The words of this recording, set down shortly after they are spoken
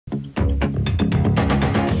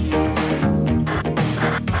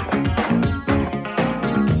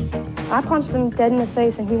I punched him dead in the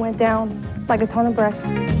face, and he went down like a ton of bricks.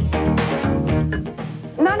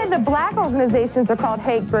 None of the black organizations are called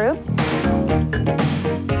hate groups.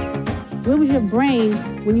 Where was your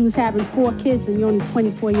brain when you was having 4 kids and you're only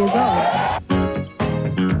 24 years old?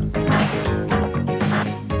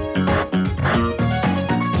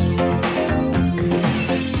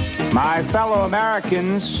 My fellow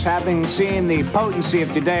Americans, having seen the potency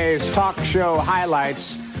of today's talk show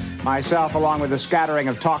highlights, myself, along with a scattering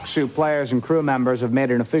of talk soup players and crew members, have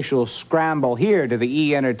made an official scramble here to the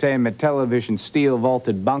E! Entertainment television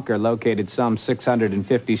steel-vaulted bunker located some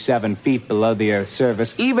 657 feet below the Earth's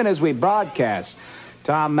surface. Even as we broadcast,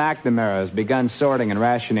 Tom McNamara has begun sorting and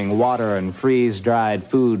rationing water and freeze-dried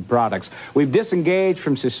food products. We've disengaged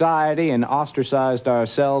from society and ostracized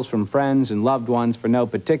ourselves from friends and loved ones for no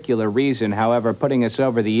particular reason, however, putting us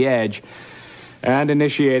over the edge and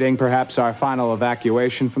initiating perhaps our final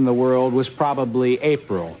evacuation from the world was probably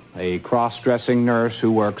April, a cross-dressing nurse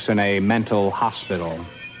who works in a mental hospital.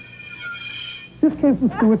 This came from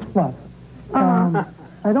Stewart's Plus. The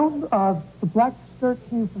black skirt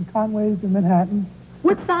came from Conway's in Manhattan.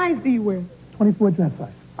 What size do you wear? 24 dress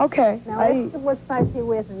size. Okay. Now, what size do you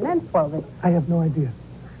wear in men's clothing? I have no idea.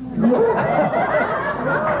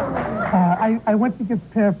 I went to get a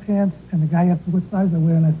pair of pants, and the guy asked me what size I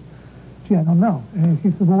wear, and I said, gee, I don't know. And he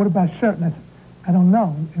said, well, what about a shirt? And I said, I don't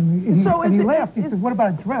know. And he laughed. He said, what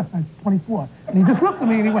about a dress? And I said, 24. And he just looked at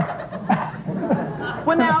me, and he went...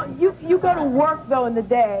 Well, now, you go to work, though, in the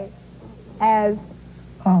day as...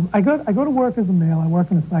 I go to work as a male. I work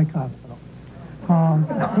in a psych hospital.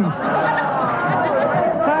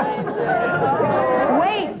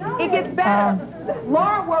 Wait, it gets better.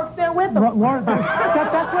 Laura works there with them. Laura,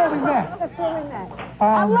 that's where we met. That's where we met.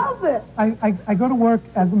 I love it. I go to work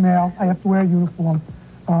as a male. I have to wear a uniform.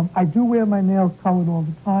 I do wear my nails colored all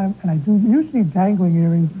the time, and I do usually dangling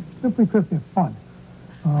earrings simply because they're fun.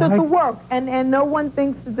 So to work, and no one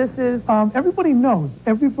thinks that this is... everybody knows.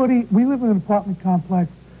 Everybody, we live in an apartment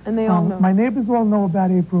complex. And they all know. My neighbors all know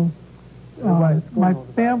about April. My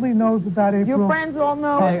family knows about April. Your friends all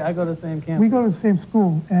know? Hey, I go to the same campus. We go to the same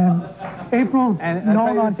school, and April's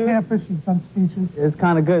known on campus. She's done speeches. It's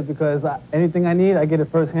kind of good because anything I need, I get it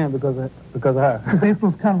firsthand because of her. Because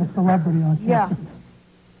April's kind of a celebrity on campus.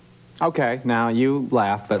 Yeah. Okay, now you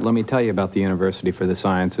laugh, but let me tell you about the University for the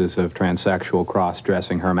Sciences of Transsexual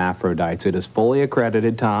Cross-Dressing Hermaphrodites. It is fully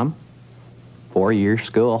accredited, Tom. 4-year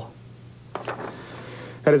school.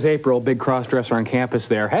 That is April, big cross-dresser on campus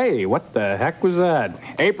there. Hey, what the heck was that?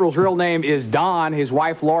 April's real name is Don. His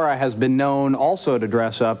wife, Laura, has been known also to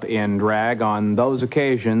dress up in drag on those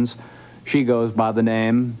occasions. She goes by the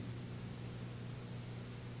name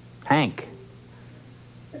Hank.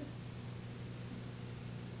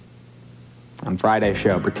 On Friday's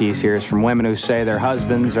show, Bertice hears from women who say their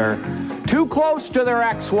husbands are too close to their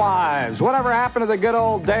ex-wives. Whatever happened to the good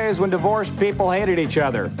old days when divorced people hated each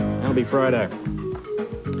other? That'll be Friday.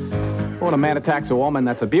 When a man attacks a woman,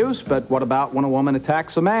 that's abuse, but what about when a woman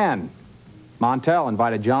attacks a man? Montel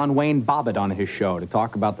invited John Wayne Bobbitt on his show to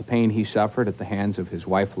talk about the pain he suffered at the hands of his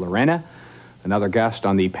wife, Lorena. Another guest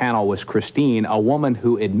on the panel was Christine, a woman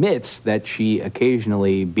who admits that she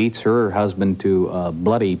occasionally beats her husband to a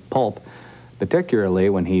bloody pulp, particularly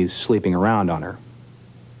when he's sleeping around on her.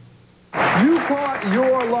 You caught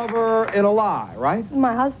your lover in a lie, right?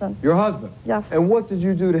 My husband. Your husband? Yes. And what did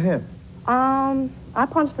you do to him? I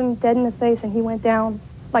punched him dead in the face, and he went down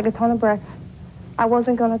like a ton of bricks. I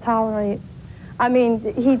wasn't going to tolerate. I mean,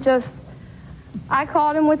 I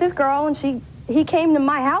caught him with his girl, and he came to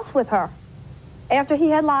my house with her after he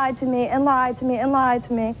had lied to me and lied to me and lied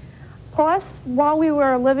to me. Plus, while we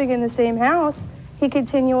were living in the same house, he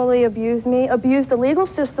continually abused me, abused the legal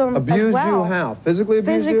system as well. Abused you how? Physically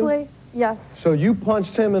abused you? Physically, yes. So you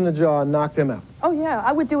punched him in the jaw and knocked him out? Oh, yeah.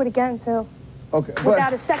 I would do it again, too. Okay.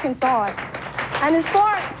 Without a second thought. And as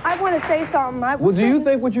far as I want to say something, well, do you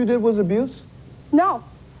think what you did was abuse? No.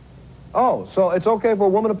 Oh, so it's okay for a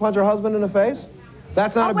woman to punch her husband in the face?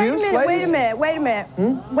 That's not abuse, wait a minute. Wait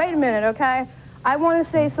a minute, okay? I want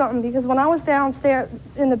to say something, because when I was downstairs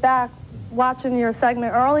in the back watching your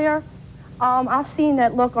segment earlier, I've seen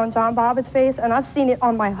that look on John Bobbitt's face, and I've seen it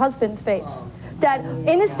on my husband's face. That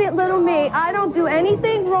innocent little me, I don't do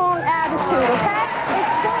anything wrong attitude,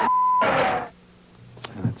 okay?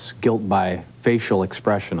 That's guilt by facial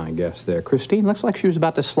expression, I guess, there. Christine looks like she was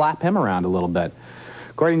about to slap him around a little bit.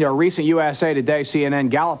 According to a recent USA Today CNN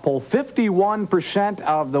Gallup poll, 51%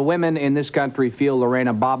 of the women in this country feel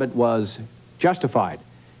Lorena Bobbitt was justified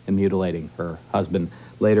in mutilating her husband.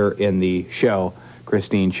 Later in the show,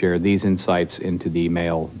 Christine shared these insights into the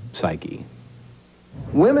male psyche.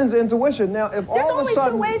 Women's intuition. Now, if all of a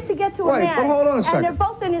sudden... There's only 2 ways to get to a Wait, man. but hold on a second. And they're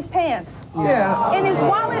both in his pants. Yeah. In his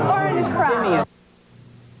wallet or in his crotch.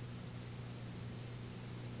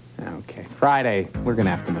 Okay, Friday, we're going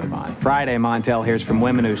to have to move on. Friday, Montel hears from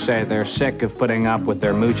women who say they're sick of putting up with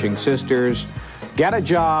their mooching sisters. Get a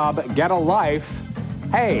job, get a life.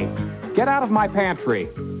 Hey, get out of my pantry.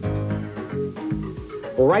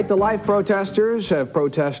 Well, Right to Life protesters have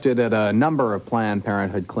protested at a number of Planned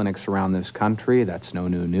Parenthood clinics around this country. That's no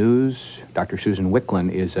new news. Dr. Susan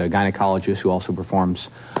Wicklund is a gynecologist who also performs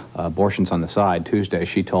abortions on the side. Tuesday,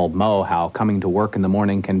 she told Mo how coming to work in the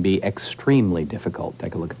morning can be extremely difficult.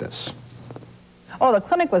 Take a look at this. Oh, the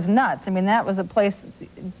clinic was nuts. I mean, that was a place,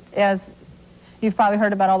 as you've probably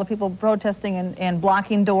heard about all the people protesting and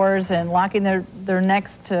blocking doors and locking their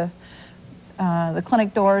necks to the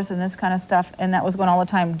clinic doors and this kind of stuff, and that was going all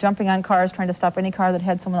the time, jumping on cars, trying to stop any car that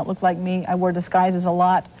had someone that looked like me. I wore disguises a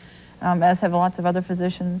lot, as have lots of other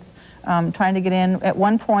physicians, trying to get in. At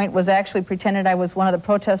one point was actually pretended I was one of the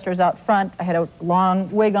protesters out front. I had a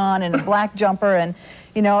long wig on and a black jumper and,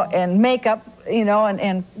 you know, and makeup, you know,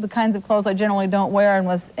 and the kinds of clothes I generally don't wear,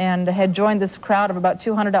 and had joined this crowd of about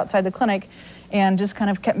 200 outside the clinic, and just kind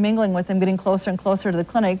of kept mingling with them, getting closer and closer to the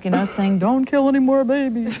clinic, you know, saying, don't kill any more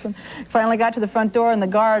babies. And finally got to the front door, and the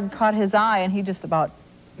guard caught his eye, and he just about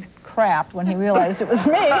crapped when he realized it was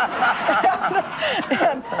me.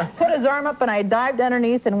 And put his arm up, and I dived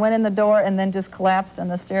underneath and went in the door, and then just collapsed on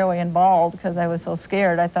the stairway and bawled because I was so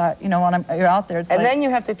scared. I thought, you know, when you're out there, it's and like, then you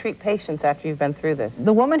have to treat patients after you've been through this.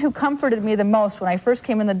 The woman who comforted me the most when I first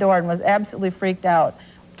came in the door and was absolutely freaked out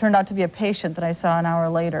turned out to be a patient that I saw an hour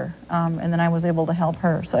later, and then I was able to help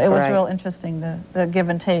her. So it was real interesting, the give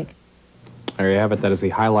and take. There you have it. That is the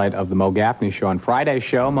highlight of the Mo Gaffney Show. On Friday's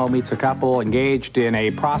show, Mo meets a couple engaged in a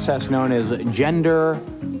process known as gender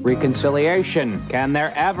reconciliation. Can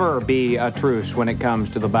there ever be a truce when it comes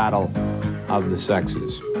to the battle of the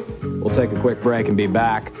sexes? We'll take a quick break and be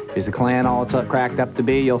back. Is the Klan all it's cracked up to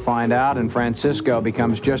be? You'll find out. And Francisco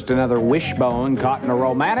becomes just another wishbone caught in a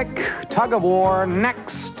romantic tug-of-war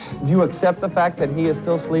next. Do you accept the fact that he is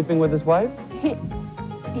still sleeping with his wife?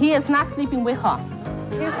 He is not sleeping with her.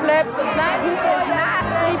 He slept the night before not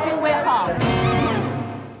sleeping with her.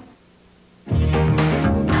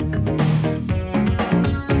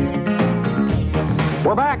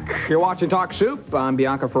 We're back. You're watching Talk Soup. I'm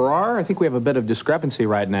Bianca Ferrar. I think we have a bit of discrepancy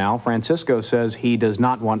right now. Francisco says he does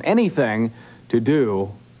not want anything to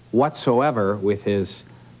do whatsoever with his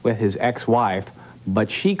ex-wife,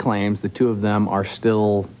 but she claims the two of them are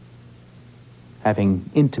still having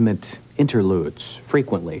intimate interludes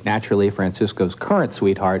frequently. Naturally, Francisco's current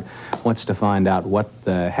sweetheart wants to find out what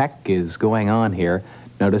the heck is going on here.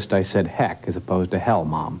 Noticed I said heck as opposed to hell,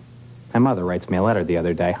 Mom. My mother writes me a letter the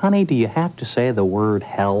other day. Honey, do you have to say the word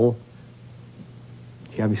hell?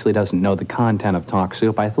 She obviously doesn't know the content of Talk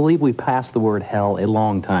Soup. I believe we passed the word hell a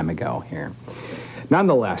long time ago here.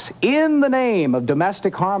 Nonetheless, in the name of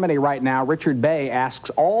domestic harmony right now, Richard Bay asks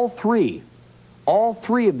all three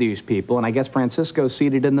of these people, and I guess Francisco's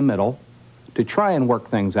seated in the middle, to try and work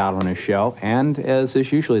things out on his show, and as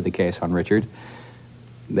is usually the case on Richard,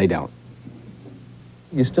 they don't.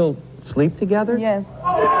 You still sleep together? Yes.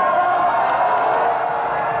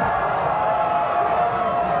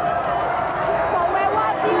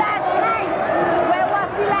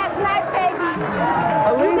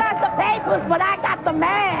 But I got the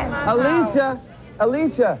man.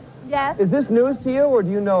 Alicia. Yes? Is this news to you, or do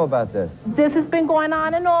you know about this? This has been going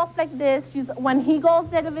on and off like this. When he goes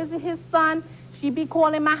there to visit his son, she be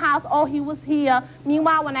calling my house, oh, he was here.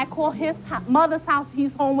 Meanwhile, when I call his mother's house,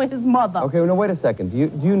 he's home with his mother. Okay, well, now, wait a second. Do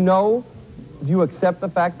you accept the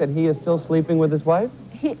fact that he is still sleeping with his wife?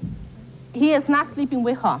 He is not sleeping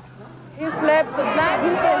with her. He slept the night He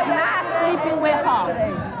is not sleeping with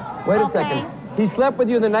her. Wait a second. He slept with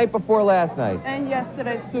you the night before last night. And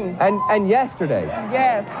yesterday, too. And yesterday.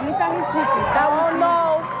 Yes. Anytime he's sleeping.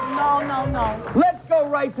 No. Let's go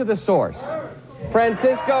right to the source.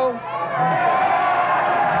 Francisco.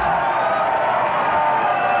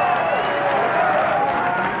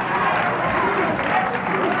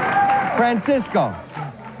 Francisco,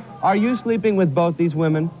 are you sleeping with both these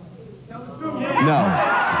women? No.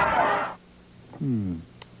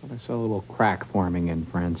 I saw a little crack forming in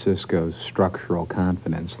Francisco's structural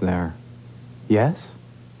confidence there. Yes?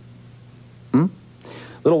 A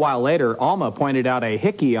little while later, Alma pointed out a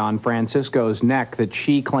hickey on Francisco's neck that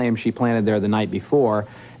she claimed she planted there the night before.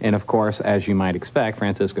 And, of course, as you might expect,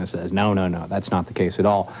 Francisco says, no, that's not the case at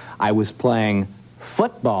all. I was playing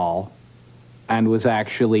football and was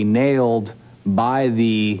actually nailed by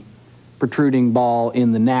the protruding ball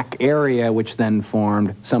in the neck area, which then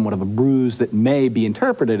formed somewhat of a bruise that may be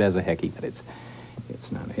interpreted as a hickey, but it's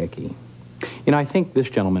not a hickey. You know, I think this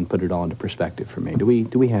gentleman put it all into perspective for me. Do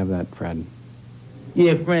we have that, Fred?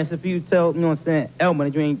 Yeah, friends, if you tell, you know what I'm saying, Elmer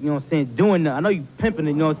that you ain't, you know what I'm saying, doing nothing. I know you pimping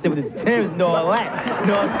it, you know what I'm saying, with the Timbs and all that. You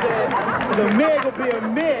know what I'm saying? 'Cause a man gonna be a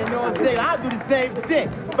man, you know what I'm saying? I'll do the same thing.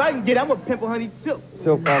 If I can get it, I'm gonna pimp a honey too.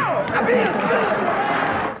 So,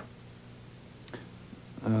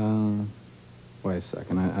 wait a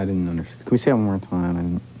second. I didn't understand. Can we say it one more time? I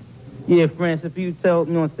didn't... Yeah, friends, if you tell,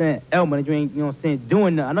 you know what I'm saying, Elmer that you ain't, you know what I'm saying,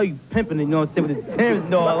 doing nothing. I know you pimping it, you know what I'm saying, with the Timbs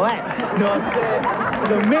and all that. You know what I'm saying?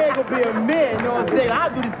 'Cause a man gonna be a man, you know what I'm saying? I'll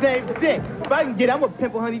do the same thing. If I can get it, I'm gonna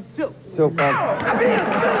pimp a honey too. So,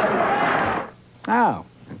 Oh,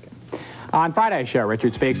 okay. On Friday's show,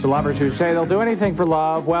 Richard speaks to lovers who say they'll do anything for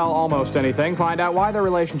love, well, almost anything. Find out why their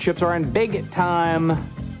relationships are in big-time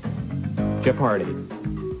jeopardy.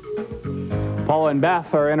 Paula and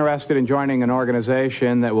Beth are interested in joining an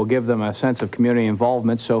organization that will give them a sense of community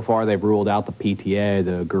involvement. So far, they've ruled out the PTA,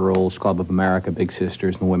 the Girls Club of America, Big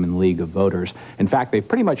Sisters, and the Women League of Voters. In fact, they've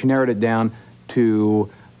pretty much narrowed it down to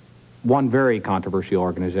one very controversial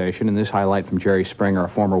organization, and this highlight from Jerry Springer, a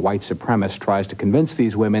former white supremacist, tries to convince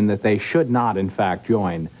these women that they should not, in fact,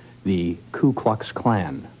 join the Ku Klux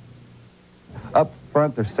Klan. Up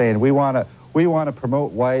front, they're saying, we want to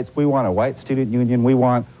promote whites, we want a white student union, we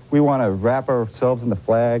want to wrap ourselves in the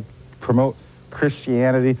flag, promote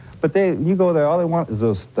Christianity. But you go there, all they want is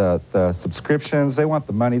the subscriptions. They want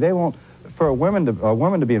the money. They won't, for a woman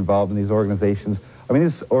to be involved in these organizations. I mean,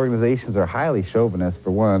 these organizations are highly chauvinist, for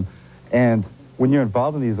one. And when you're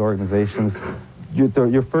involved in these organizations,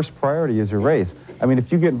 your first priority is your race. I mean,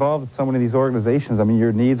 if you get involved with so many of these organizations, I mean,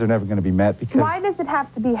 your needs are never going to be met because... Why does it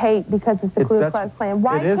have to be hate because it's the Ku Klux Klan?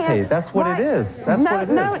 Why it is hate. That's what it is. That's what it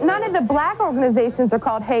is. None of the black organizations are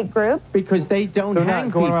called hate groups. Because they don't They're hang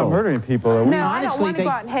not going people. around murdering people. Are we? No, I don't want to go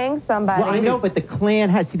out and hang somebody. Well, I know, but the Klan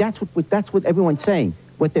has... See, that's what everyone's saying.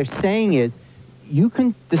 What they're saying is, you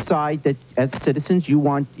can decide that as citizens you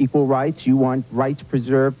want equal rights, you want rights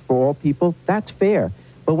preserved for all people. That's fair.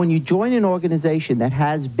 But when you join an organization that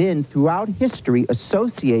has been, throughout history,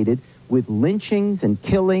 associated with lynchings and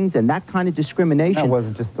killings and that kind of discrimination... That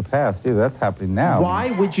wasn't just the past, either. That's happening now.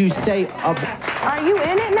 Why would you say... Are you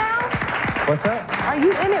in it now? What's that? Are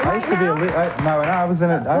you in it right now? I used to be a leader. No, I was in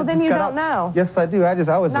it. Well, then you don't know. Yes, I do. I was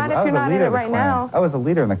a leader in the right now. I was a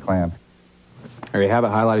leader in the Klan. There you have it,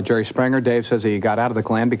 highlighted Jerry Springer. Dave says he got out of the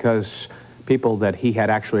Klan because people that he had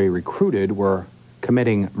actually recruited were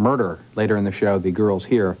committing murder. Later in the show, the girls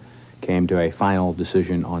here came to a final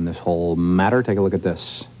decision on this whole matter. Take a look at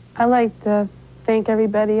this. I'd like to thank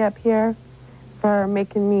everybody up here for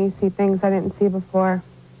making me see things I didn't see before.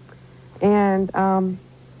 And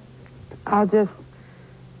I'll just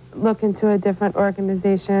look into a different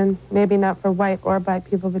organization, maybe not for white or black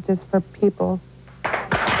people, but just for people.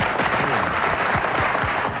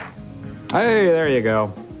 Hey, there you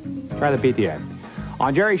go. Try the PTA.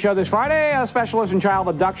 On Jerry's show this Friday, a specialist in child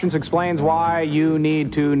abductions explains why you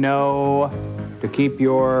need to know to keep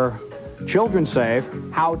your children safe,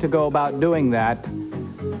 how to go about doing that,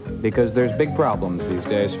 because there's big problems these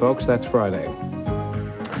days, folks. That's Friday.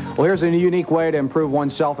 Well, here's a unique way to improve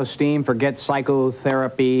one's self-esteem. Forget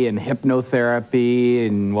psychotherapy and hypnotherapy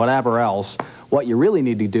and whatever else. What you really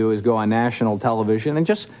need to do is go on national television and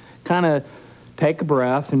just kind of take a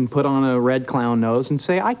breath and put on a red clown nose and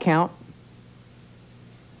say, I count.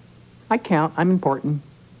 I count. I'm important.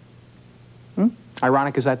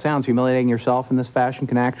 Ironic as that sounds, humiliating yourself in this fashion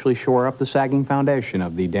can actually shore up the sagging foundation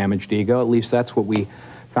of the damaged ego. At least that's what we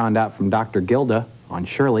found out from Dr. Gilda on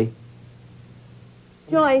Shirley.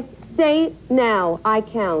 Joyce, say now, I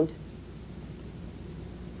count.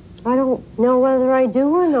 I don't know whether I do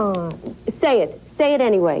or not. Say it. Say it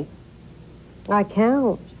anyway. I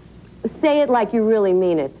count. Say it like you really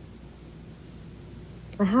mean it.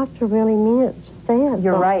 I have to really mean it. Just say it.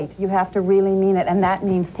 You're right. You have to really mean it, and that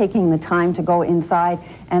means taking the time to go inside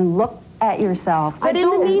and look at yourself. But in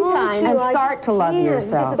the meantime, and start to love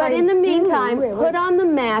yourself. But in the meantime, put on the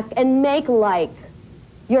mask and make like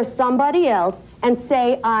you're somebody else and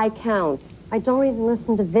say, I count. I don't even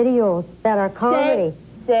listen to videos that are comedy.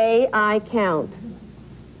 Say I count.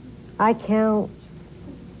 I count.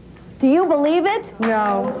 Do you believe it?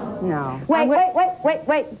 No. No.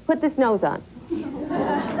 Wait. Put this nose on.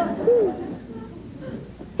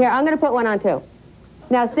 Here, I'm going to put one on, too.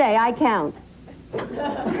 Now say, I count.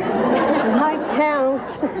 I count.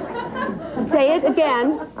 Say it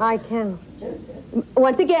again. I count.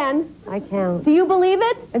 Once again. I count. Do you believe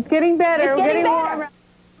it? It's getting better. It's getting better.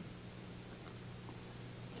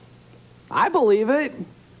 I believe it.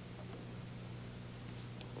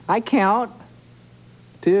 I count.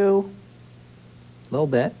 2. A little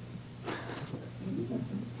bit.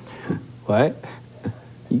 What?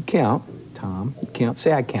 You count, Tom. You count.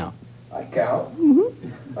 Say I count. I count.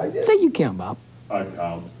 I did. Say you count, Bob. I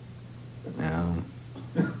count.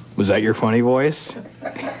 Was that your funny voice?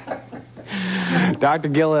 Dr.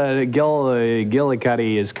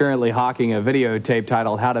 Gillicuddy is currently hawking a videotape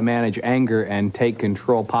titled How to Manage Anger and Take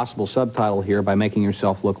Control. Possible subtitle here, by making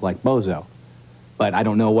yourself look like Bozo. But I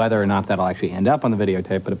don't know whether or not that'll actually end up on the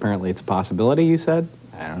videotape, but apparently it's a possibility, you said?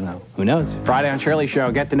 I don't know. Who knows? Friday on Shirley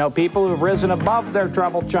Show, get to know people who've risen above their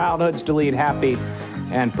troubled childhoods to lead happy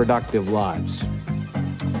and productive lives.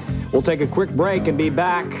 We'll take a quick break and be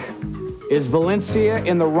back. Is Valencia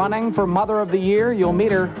in the running for Mother of the Year? You'll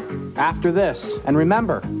meet her after this. And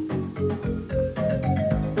remember,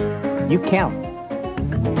 you count.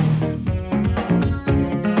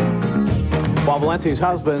 While Valencia's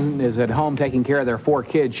husband is at home taking care of their 4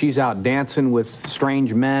 kids, she's out dancing with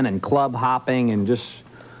strange men and club hopping and just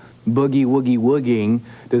boogie-woogie-woogieing.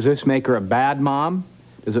 Does this make her a bad mom?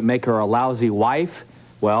 Does it make her a lousy wife?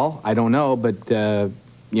 Well, I don't know, but,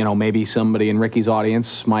 you know, maybe somebody in Ricky's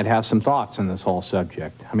audience might have some thoughts on this whole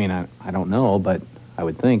subject. I mean, I don't know, but I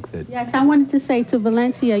would think that... Yes, I wanted to say to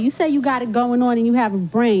Valencia, you say you got it going on and you have a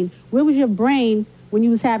brain. Where was your brain when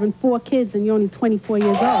you was having 4 kids and you're only 24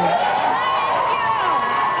 years old?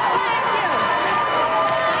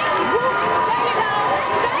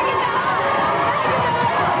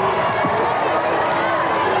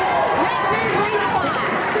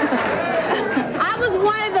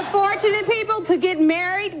 To get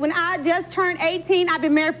married when I just turned 18. I've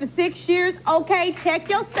been married for 6 years. Okay, check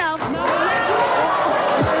yourself. No.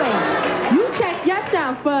 You check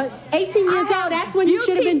yourself for 18 years old. That's when you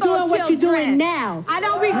should have been doing what you're doing now. I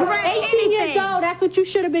don't regret 18 years old, that's what you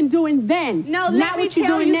should have been doing then. No, not what you're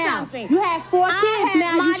doing now. Something. You have 4 kids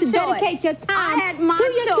now. You should dedicate your time to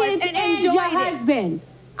your kids and your husband.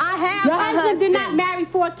 I have Your husband did not marry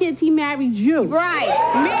 4 kids. He married you. Right.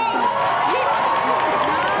 Me.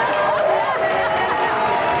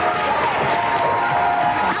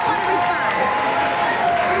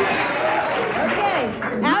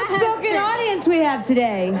 We have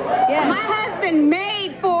today. Yes. My husband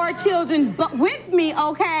made 4 children with me,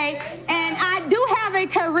 okay? And I do have a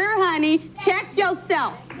career, honey. Check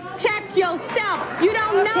yourself. Check yourself. You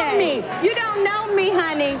don't know me. You don't know me,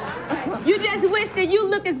 honey. You just wish that you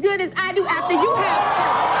look as good as I do after you have.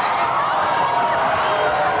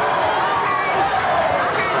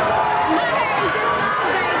 My hair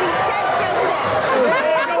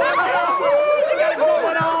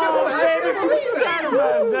is this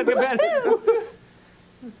long, baby. Check yourself.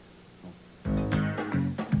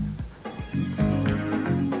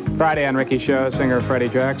 Friday on Ricky's show, singer Freddie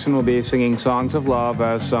Jackson will be singing songs of love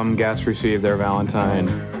as some guests receive their Valentine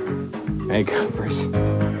makeovers.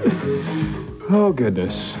 Oh,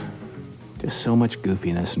 goodness. Just so much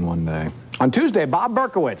goofiness in one day. On Tuesday, Bob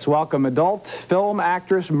Berkowitz welcomed adult film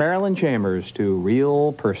actress Marilyn Chambers to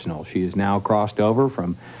Real Personal. She is now crossed over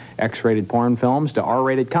from X-rated porn films to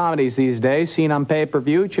R-rated comedies these days. Seen on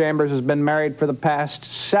pay-per-view, Chambers has been married for the past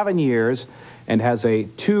 7 years and has a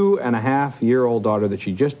 2.5-year-old daughter that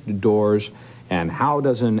she just adores. And how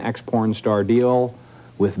does an ex-porn star deal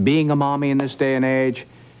with being a mommy in this day and age?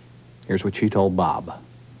 Here's what she told Bob.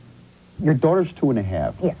 Your daughter's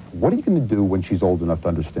 2.5. Yes. What are you going to do when she's old enough to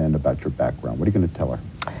understand about your background? What are you going to tell her?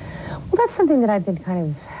 Well, that's something that I've been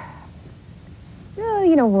kind of,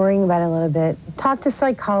 you know, worrying about a little bit. Talked to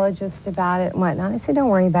psychologists about it and whatnot. I said, don't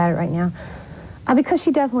worry about it right now. Because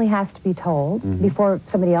she definitely has to be told before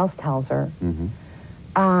somebody else tells her. You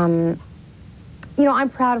know, I'm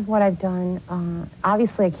proud of what I've done.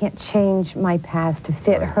 Obviously, I can't change my past to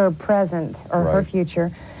fit her present or her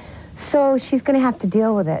future. So she's going to have to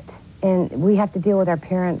deal with it. And we have to deal with our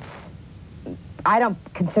parents. I don't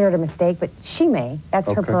consider it a mistake, but she may.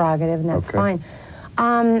 That's her prerogative, and that's fine.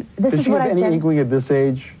 This Does is she what have I've any done. inkling at this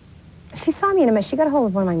age? She saw me in a mess. She got a hold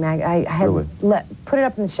of one of my I had Really? put it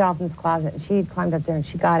up in the shelf in this closet, and she climbed up there and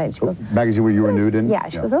she got it. And she goes, magazine where you were nude in? Yeah.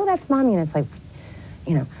 She goes, oh, that's Mommy, and it's like,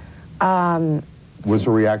 you know. Was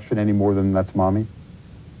her reaction any more than that's Mommy?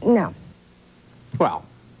 No. Well,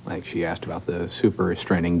 like she asked about the super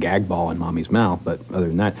restraining gag ball in Mommy's mouth, but other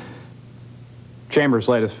than that, Chambers'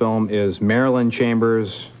 latest film is Marilyn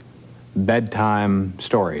Chambers' Bedtime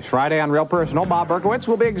Stories. Friday on Real Personal, Bob Berkowitz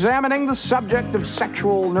will be examining the subject of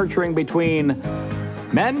sexual nurturing between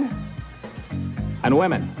men and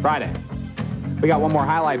women. Friday. We got one more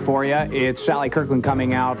highlight for you. It's Sally Kirkland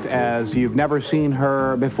coming out as you've never seen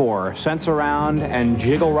her before. Sense Around and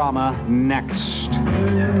Jiggle-Rama next.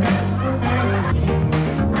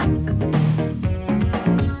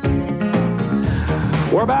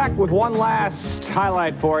 We're back with one last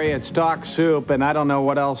highlight for you. It's Talk Soup, and I don't know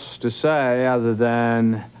what else to say other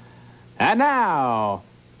than... And now,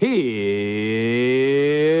 here's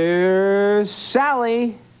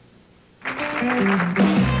Sally.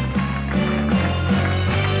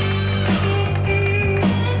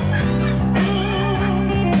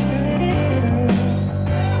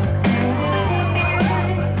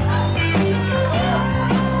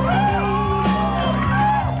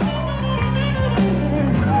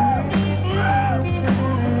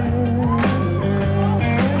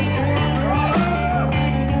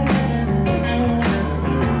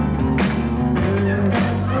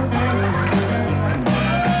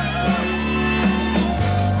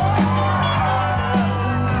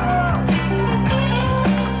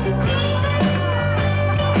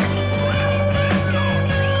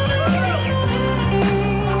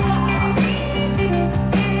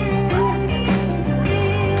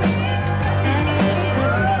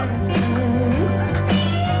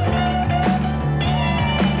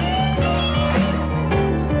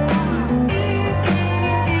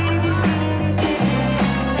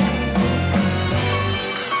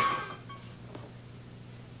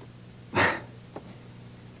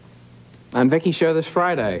 On Vicky's show this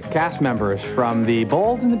Friday, cast members from The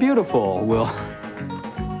Bold and the Beautiful will...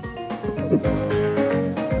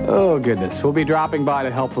 Oh, goodness. We'll be dropping by to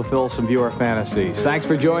help fulfill some viewer fantasies. Thanks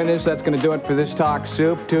for joining us. That's going to do it for this Talk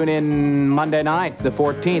Soup. Tune in Monday night, the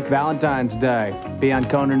 14th, Valentine's Day. Be on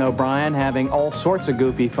Conan O'Brien having all sorts of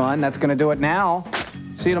goofy fun. That's going to do it now.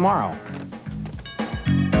 See you tomorrow.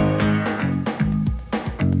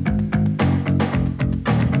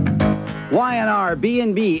 YNR,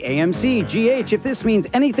 B&B, AMC, GH. If this means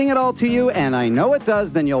anything at all to you, and I know it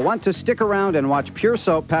does, then you'll want to stick around and watch Pure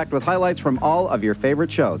Soap packed with highlights from all of your favorite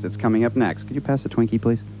shows. It's coming up next. Could you pass the Twinkie,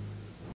 please?